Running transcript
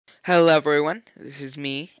Hello everyone, this is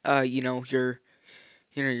me. You're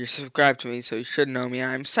subscribed to me, so you should know me.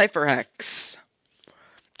 I'm CypherHex.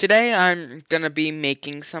 Today I'm gonna be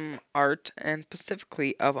making some art, and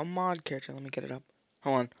specifically of a mod character. Let me get it up.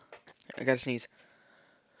 Hold on, I gotta sneeze.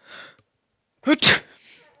 Hooch!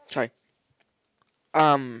 Sorry.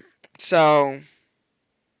 So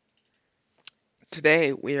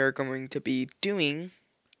today we are going to be doing.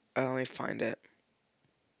 Let me find it.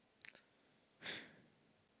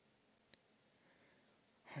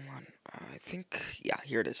 Hold on. I think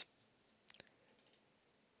here it is.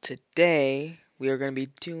 Today we are gonna be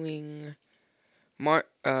doing. No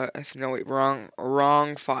wait,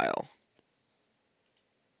 wrong file.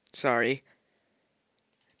 Sorry.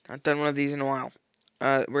 Not done one of these in a while.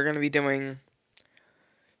 We're gonna be doing,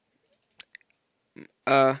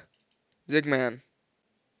 uh, Xigman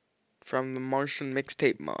from the Martian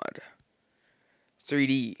mixtape mod.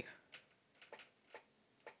 3D.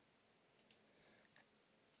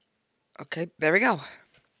 Okay, there we go.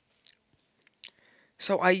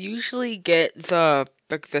 So I usually get the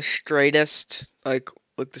straightest, the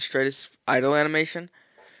straightest idle animation.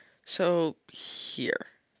 So here.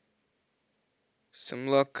 Some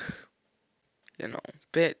look,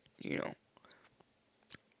 bit,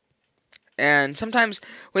 And sometimes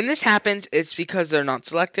when this happens, it's because they're not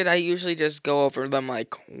selected. I usually just go over them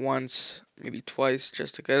like once, maybe twice,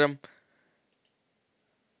 just to get them.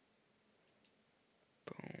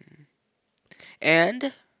 Boom.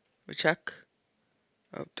 And we check.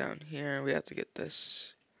 Oh, down here, we have to get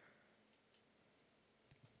this.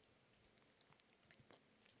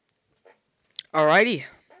 Alrighty.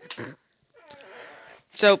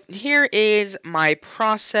 So here is my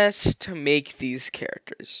process to make these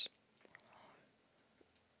characters.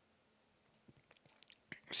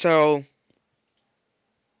 So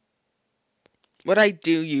what I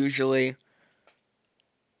do usually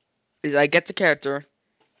is I get the character,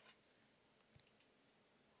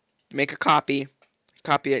 make a copy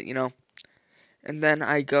it, and then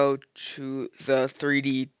I go to the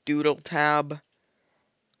 3D Doodle tab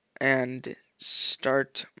and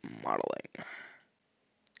start modeling.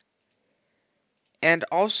 And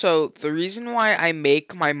also, the reason why I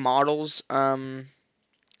make my models like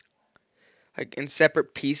in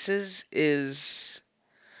separate pieces is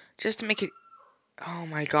just to make it. Oh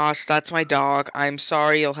my gosh, that's my dog. I'm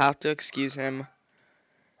sorry, you'll have to excuse him.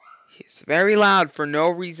 He's very loud for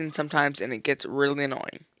no reason sometimes, and it gets really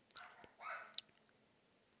annoying.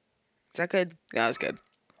 Is that good? Yeah, that's good.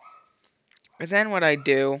 And then what I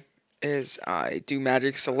do is I do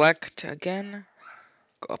magic select again.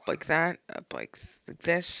 Go up like that, up like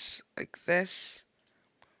this, like this.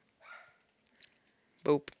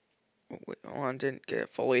 Boop. Oh, wait, hold on, didn't get it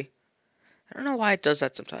fully. I don't know why it does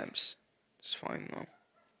that sometimes. It's fine though.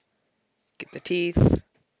 Get the teeth.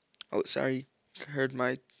 Oh, sorry. Heard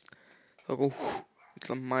my logo. It's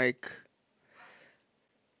the mic.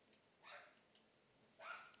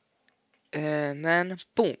 And then,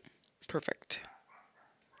 boom. Perfect.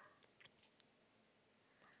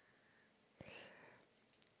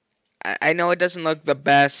 I know it doesn't look the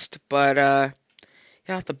best, but,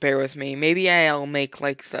 you have to bear with me. Maybe I'll make,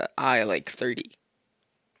 like, the eye, like, 30.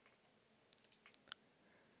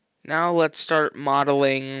 Now let's start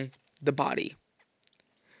modeling the body.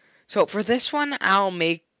 So for this one, I'll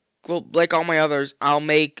make, well, like all my others, I'll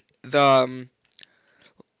make the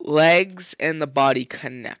legs and the body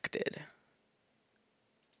connected.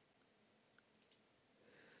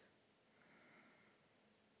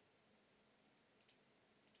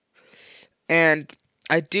 And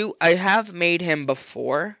I have made him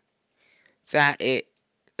before. I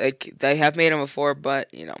have made him before,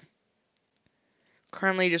 but,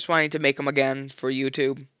 currently just wanting to make him again for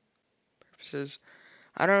YouTube purposes.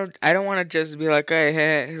 I don't want to just be like,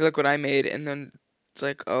 hey, look what I made, and then it's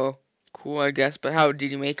like, oh, cool, I guess, but how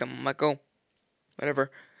did you make him? I'm like, oh,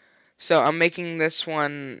 whatever. So I'm making this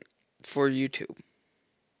one for YouTube,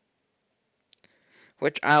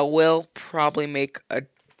 which I will probably make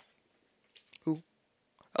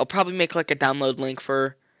I'll probably make like a download link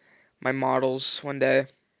for my models one day.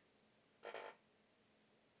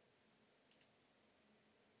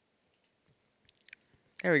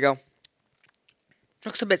 There we go.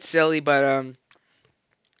 Looks a bit silly, but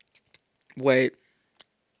wait.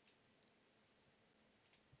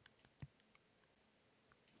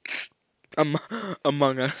 Um,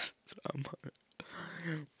 Among Us.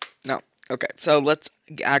 No. Okay, so let's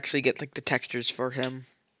actually get like the textures for him.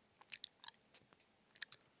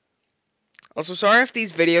 Also, sorry if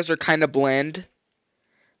these videos are kind of bland.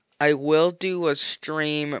 I will do a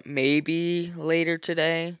stream maybe later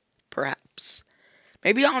today, perhaps.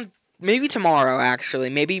 Maybe on maybe tomorrow, actually.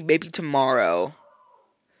 Maybe tomorrow.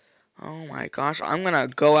 Oh my gosh, I'm gonna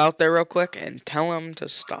go out there real quick and tell him to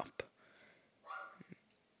stop.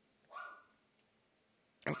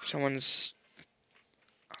 Oh, someone's...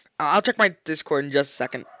 I'll check my Discord in just a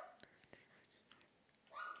second.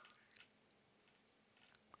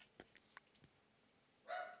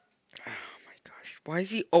 Oh my gosh, why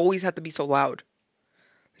does he always have to be so loud?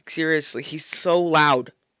 Like, seriously, he's so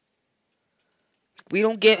loud. We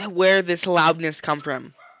don't get where this loudness came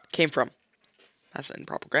from. That's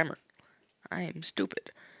improper grammar. I am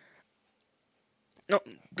stupid. No,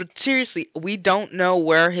 but seriously, we don't know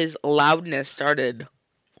where his loudness started.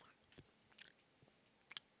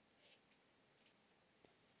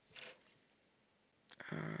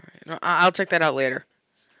 I'll check that out later.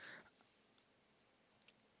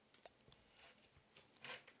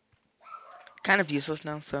 Kind of useless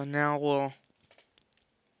now, so now we'll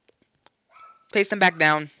paste him back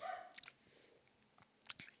down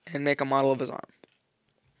and make a model of his arm.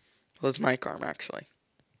 Well, his mic arm, actually.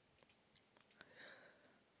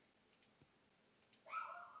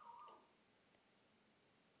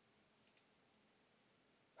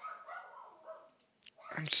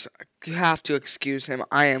 You have to excuse him.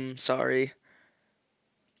 I am sorry.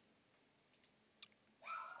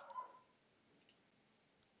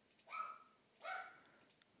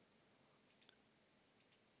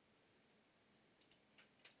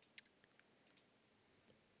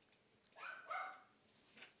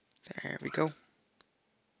 There we go.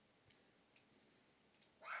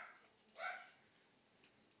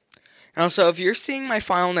 And also, if you're seeing my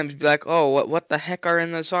file names, be like, oh, what the heck are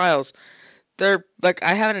in those files? They're, like,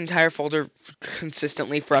 I have an entire folder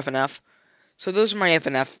consistently for FNF. So those are my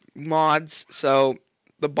FNF mods. So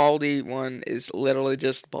the Baldi one is literally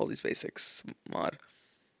just Baldi's Basics mod.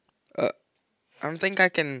 I don't think I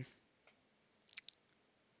can...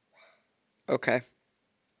 Okay.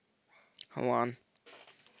 Hold on.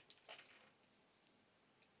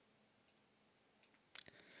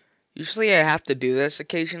 Usually I have to do this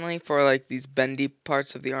occasionally for, like, these bendy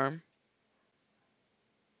parts of the arm.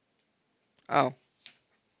 Oh.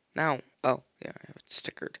 Now. Oh, yeah, I have it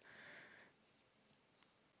stickered.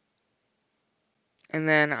 And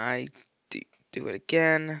then I do it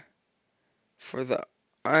again for the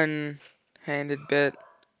unhanded bit.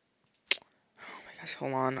 Oh my gosh,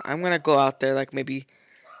 hold on. I'm gonna go out there like maybe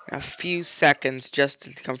a few seconds just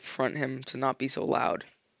to confront him to not be so loud.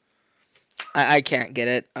 I can't get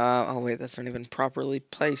it. Oh wait, that's not even properly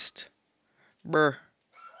placed. Brr.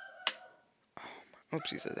 Oh,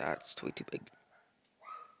 oopsies, that's way too big.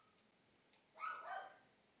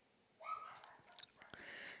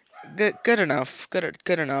 Good enough.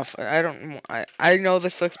 Good enough. I know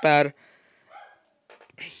this looks bad.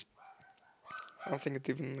 I don't think it's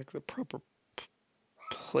even like the proper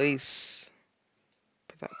place.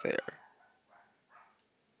 Put that there.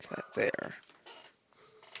 Put that there.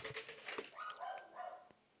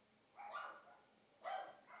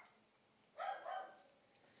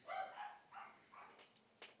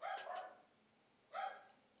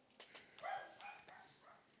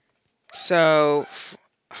 So,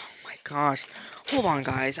 oh my gosh. Hold on,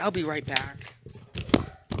 guys. I'll be right back.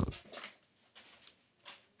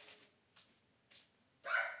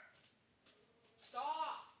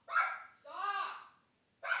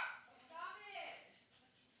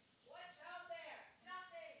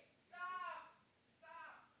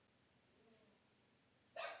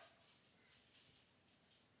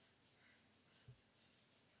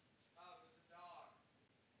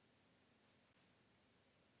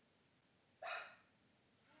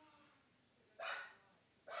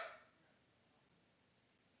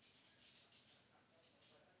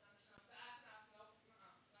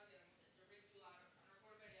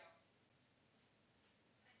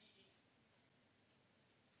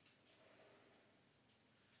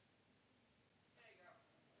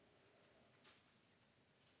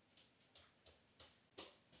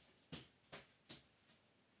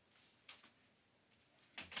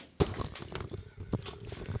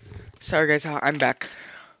 Sorry, guys. I'm back.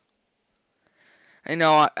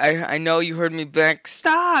 I know you heard me back.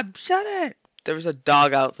 Stop! Shut it! There was a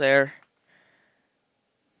dog out there.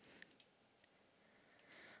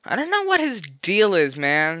 I don't know what his deal is,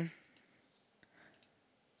 man.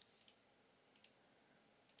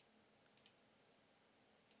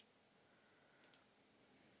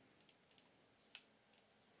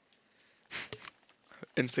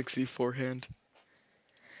 N64 hand.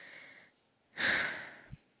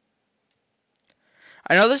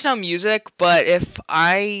 I know there's no music, but if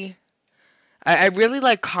I really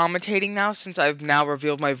like commentating now since I've now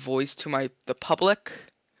revealed my voice to the public.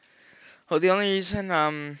 Well, the only reason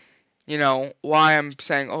you know, why I'm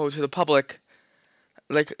saying, oh, to the public,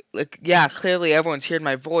 like, yeah, clearly everyone's heard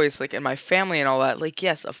my voice, like, in my family and all that. Like,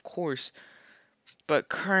 yes, of course. But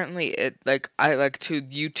currently, I like to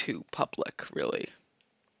YouTube public, really.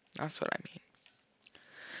 That's what I mean.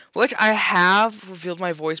 Which I have revealed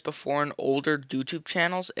my voice before in older YouTube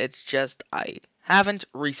channels. It's just I haven't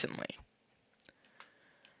recently.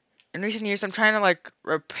 In recent years, I'm trying to like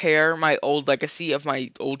repair my old legacy of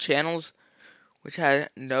my old channels, which had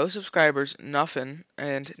no subscribers, nothing.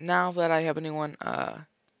 And now that I have a new one,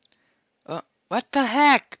 what the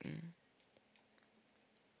heck?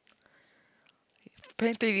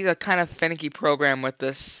 Paint 3D is a kind of finicky program with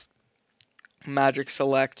this Magic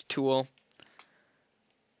Select tool.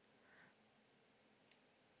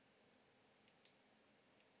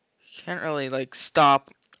 Can't really like stop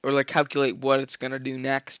or like calculate what it's gonna do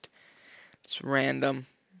next. It's random.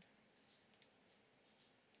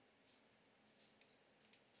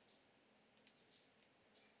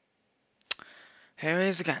 Here it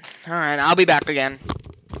is again. Alright, I'll be back again.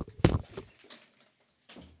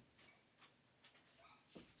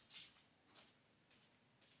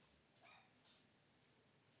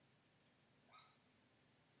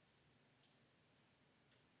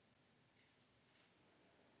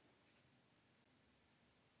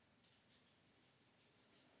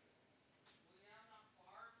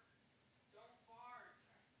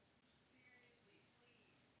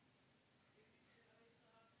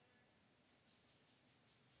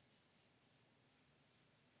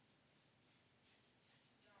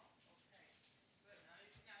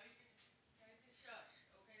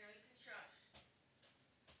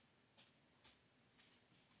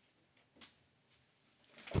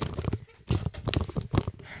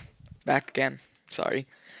 Back again. Sorry.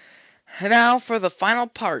 And now for the final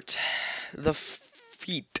part, the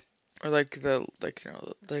feet, or like the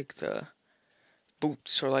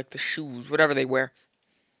boots or like the shoes, whatever they wear.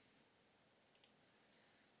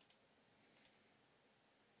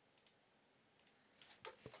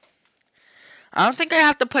 I don't think I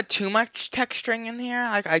have to put too much texturing in here.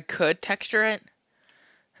 Like I could texture it.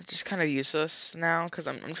 It's just kind of useless now because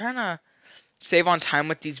I'm trying to save on time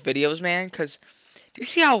with these videos, man. Because do you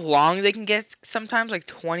see how long they can get sometimes? Like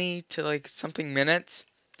 20 to like something minutes.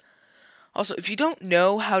 Also, if you don't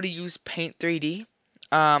know how to use Paint 3D,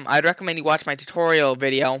 I'd recommend you watch my tutorial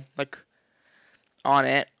video, like on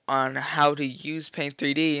it, on how to use Paint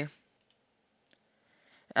 3D.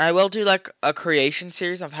 I will do like a creation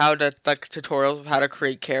series of how to like tutorials of how to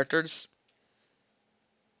create characters.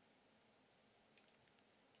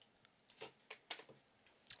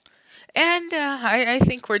 And I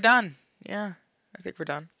think we're done. Yeah, I think we're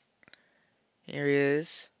done. Here he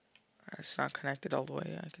is. It's not connected all the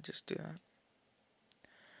way. I could just do that.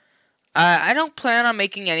 I don't plan on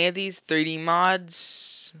making any of these 3D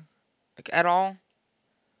mods like at all.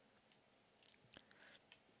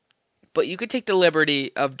 But you could take the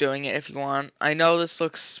liberty of doing it if you want. I know this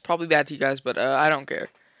looks probably bad to you guys, but I don't care.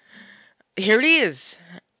 Here it is.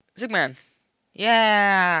 Xigman.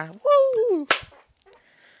 Yeah. Woo!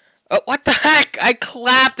 Oh, what the heck? I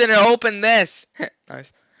clapped and it opened this.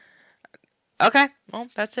 Nice. Okay. Well,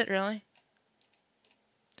 that's it, really.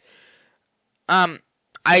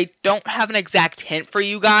 I don't have an exact hint for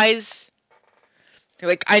you guys.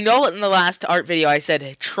 Like, I know in the last art video I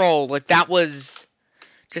said troll. Like, that was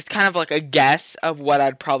just kind of like a guess of what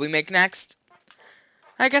I'd probably make next.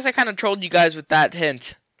 I guess I kind of trolled you guys with that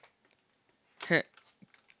hint.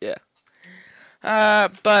 Yeah.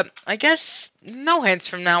 But I guess no hints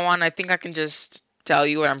from now on. I think I can just tell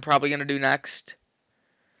you what I'm probably going to do next.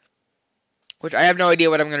 Which I have no idea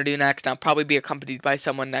what I'm going to do next. I'll probably be accompanied by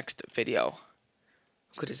someone next video.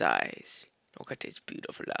 Look at his eyes. Look at his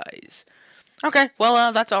beautiful eyes. Okay,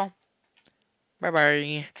 well, that's all.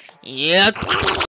 Bye-bye. Yeah.